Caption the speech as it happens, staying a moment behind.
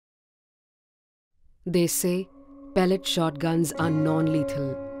They say pellet shotguns are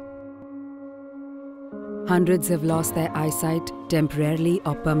non-lethal. Hundreds have lost their eyesight temporarily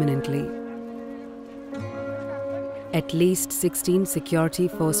or permanently. At least 16 security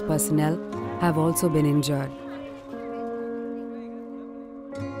force personnel have also been injured.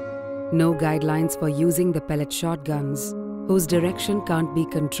 No guidelines for using the pellet shotguns, whose direction can't be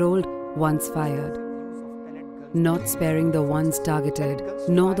controlled once fired. Not sparing the ones targeted,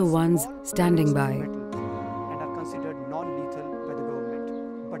 nor the ones standing by.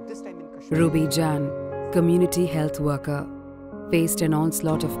 Ruby Jan, community health worker, faced an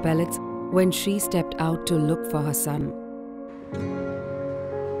onslaught of pellets when she stepped out to look for her son.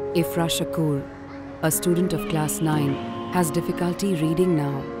 Ifra Shakur, a student of class 9, has difficulty reading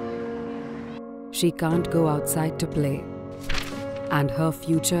now. She can't go outside to play, and her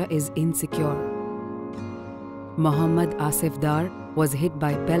future is insecure. Mohammad Asif Dar was hit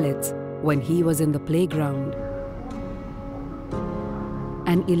by pellets when he was in the playground.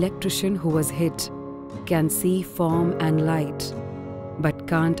 An electrician who was hit can see form and light, but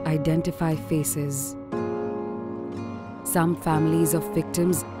can't identify faces. Some families of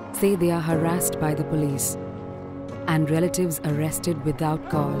victims say they are harassed by the police and relatives arrested without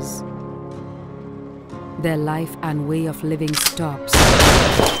cause. Their life and way of living stops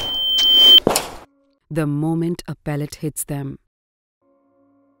the moment a pellet hits them.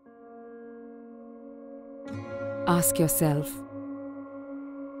 Ask yourself,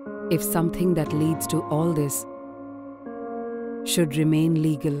 if something that leads to all this should remain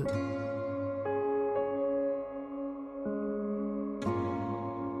legal,